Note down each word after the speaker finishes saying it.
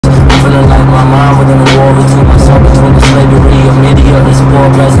feeling like my mind within a war between myself, between the slavery of media, this poor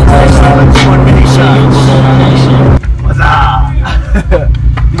presentation. One mini shots. What's up?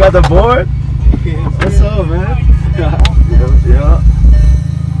 You got the board? What's up, man? Yeah.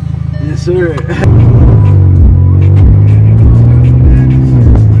 Yes, sir.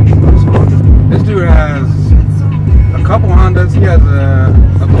 This dude has a couple Hondas. He has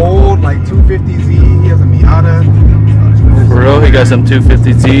a gold like 250Z. He has a Miata. For real, he got some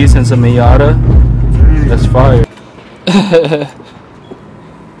 250Zs and some Miata. That's fire.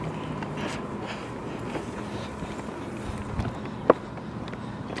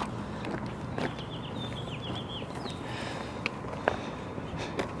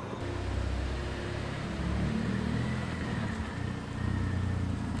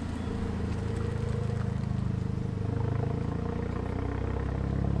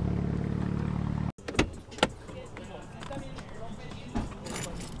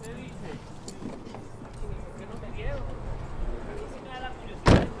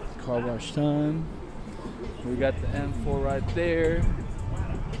 Car wash time. We got the M4 right there.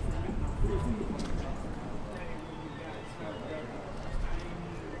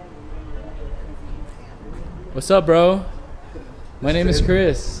 What's up, bro? My name is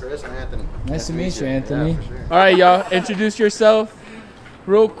Chris. Chris and Anthony. Nice to meet you, Anthony. Yeah, for sure. All right, y'all. Introduce yourself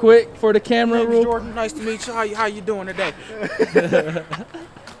real quick for the camera. Real Jordan, nice to meet you. How you doing today?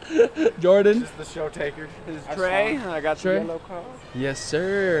 Jordan. The show taker. This is Trey. I got Trey. the yellow car. Yes,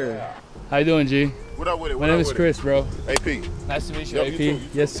 sir. How you doing, G? What up with it? My name is Chris, bro. AP. Nice to meet you, Yep, AP. you too, you too.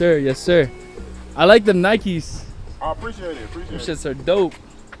 Yes, sir. Yes, sir. I like them Nikes. I appreciate it. Appreciate Them it. shits are dope.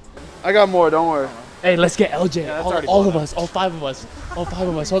 I got more. Don't worry. Hey, let's get LJ. that's all already all bought of us. All 5 of us. All 5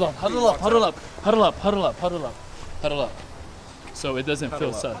 of us. Hold on. Huddle up. Huddle up. Huddle up. Huddle up. Huddle up. Huddle up. So it doesn't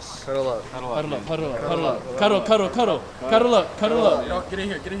feel sus. Cuddle up. Huddle up. Huddle up. Huddle up. Cuddle. Cuddle. Cuddle. Cuddle up. Cuddle up. Get in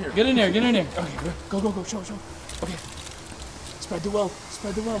here. Get in here. Get in there. Get in there. Okay. Go. Go. Go. Show. Show. Okay. Spread the wealth.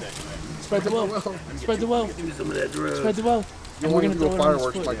 Spread the wealth. Spread the wealth. Spread the wealth. Give me some of that drug. Spread the wealth. And we're gonna throw it on his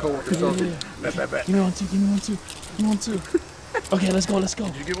fireworks. foot. My coworker Yeah, sold yeah, it. yeah. Give me one too. Give me one too. Give me one too. Okay, let's go. Let's go.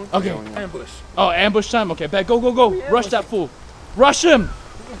 Did you get one? Okay. Ambush. Oh, ambush time. Okay, bet. Go. Go. Go. Rush that fool. Rush him.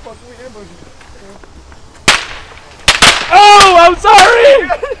 Oh, I'm sorry.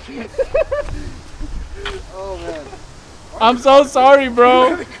 Oh man. I'm so sorry,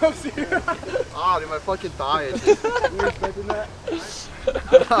 bro. Ah, dude, my fucking thigh is. You were expecting that?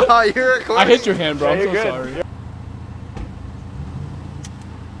 You're recording. I hit your hand, bro. I'm Yeah, so you're sorry.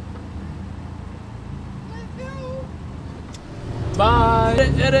 Bye.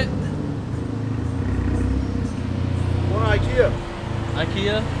 Hit it. One IKEA.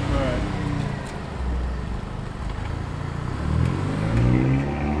 IKEA. All right.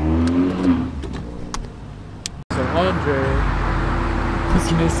 So Andre,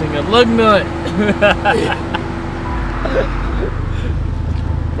 he's missing a lug nut.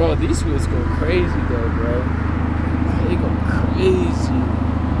 Bro, these wheels go crazy though, bro. They go crazy.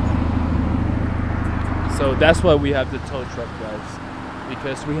 So that's why we have the tow truck, guys,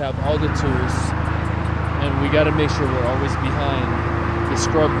 because we have all the tools, and we gotta make sure we're always behind the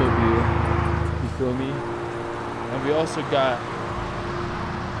scrub mobile. You feel me? And we also got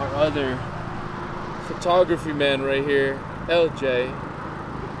our other photography man right here, LJ.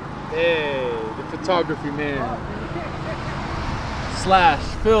 Hey, the photography man slash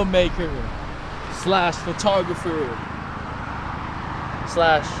filmmaker slash photographer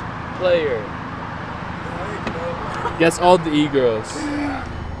slash player. Gets all the e-girls.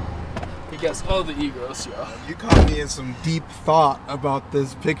 He gets all the e-girls, y'all. You caught me in some deep thought about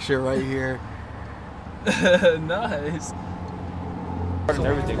this picture right here. Nice. And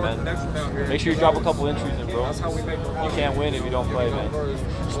everything, man. Make sure you drop a couple entries in, bro. You can't win if you don't play, man.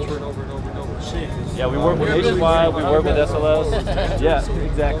 Yeah, we work with Nationwide, we work with SLS. Yeah,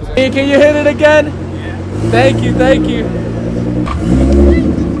 exactly. Hey, can you hit it again? Thank you, thank you.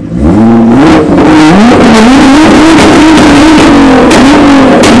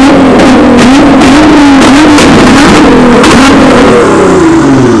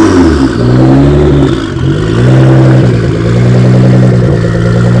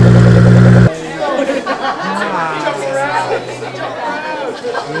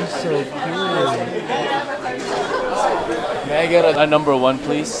 May I get a number 1,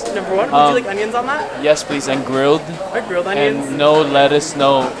 please? Number 1? Would you like onions on that? Yes, please, and grilled. Or grilled onions? And no lettuce,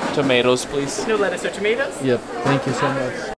 no tomatoes, please. No lettuce or tomatoes? Yep, thank you so much.